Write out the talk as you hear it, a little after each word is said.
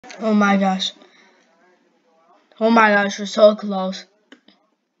Oh my gosh. Oh my gosh, we're so close.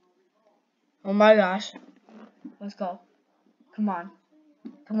 Oh my gosh. Let's go. Come on.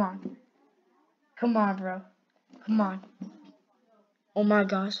 Come on. Come on, bro. Come on. Oh my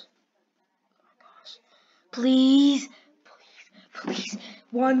gosh. Please. Please.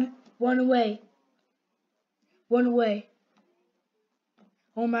 One away. One away.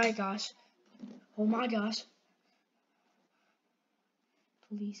 Oh my gosh. Oh my gosh.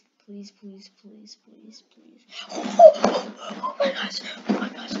 Please, please, please, please, please, please. Oh my gosh. Oh my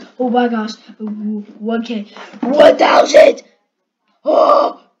gosh. Oh my gosh. 1K. 1,000.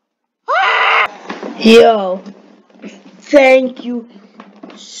 Oh. Ah! Yo. Thank you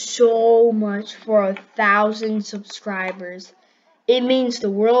so much for 1,000 subscribers. It means the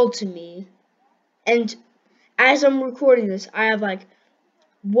world to me. And as I'm recording this, I have like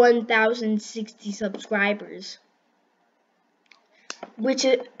 1,060 subscribers, which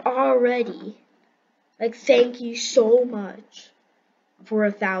is already like, thank you so much for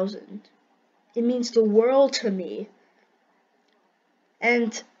 1,000. It means the world to me.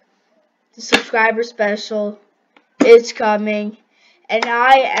 And the subscriber special is coming, and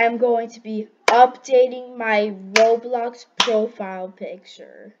I am going to be updating my Roblox profile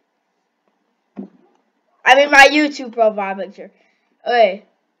picture. I mean my YouTube profile picture. Okay,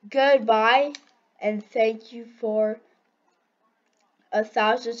 goodbye, and thank you for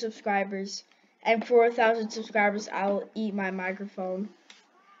 1,000 subscribers. And for 1,000 subscribers, I'll eat my microphone.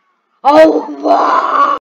 Oh, wow!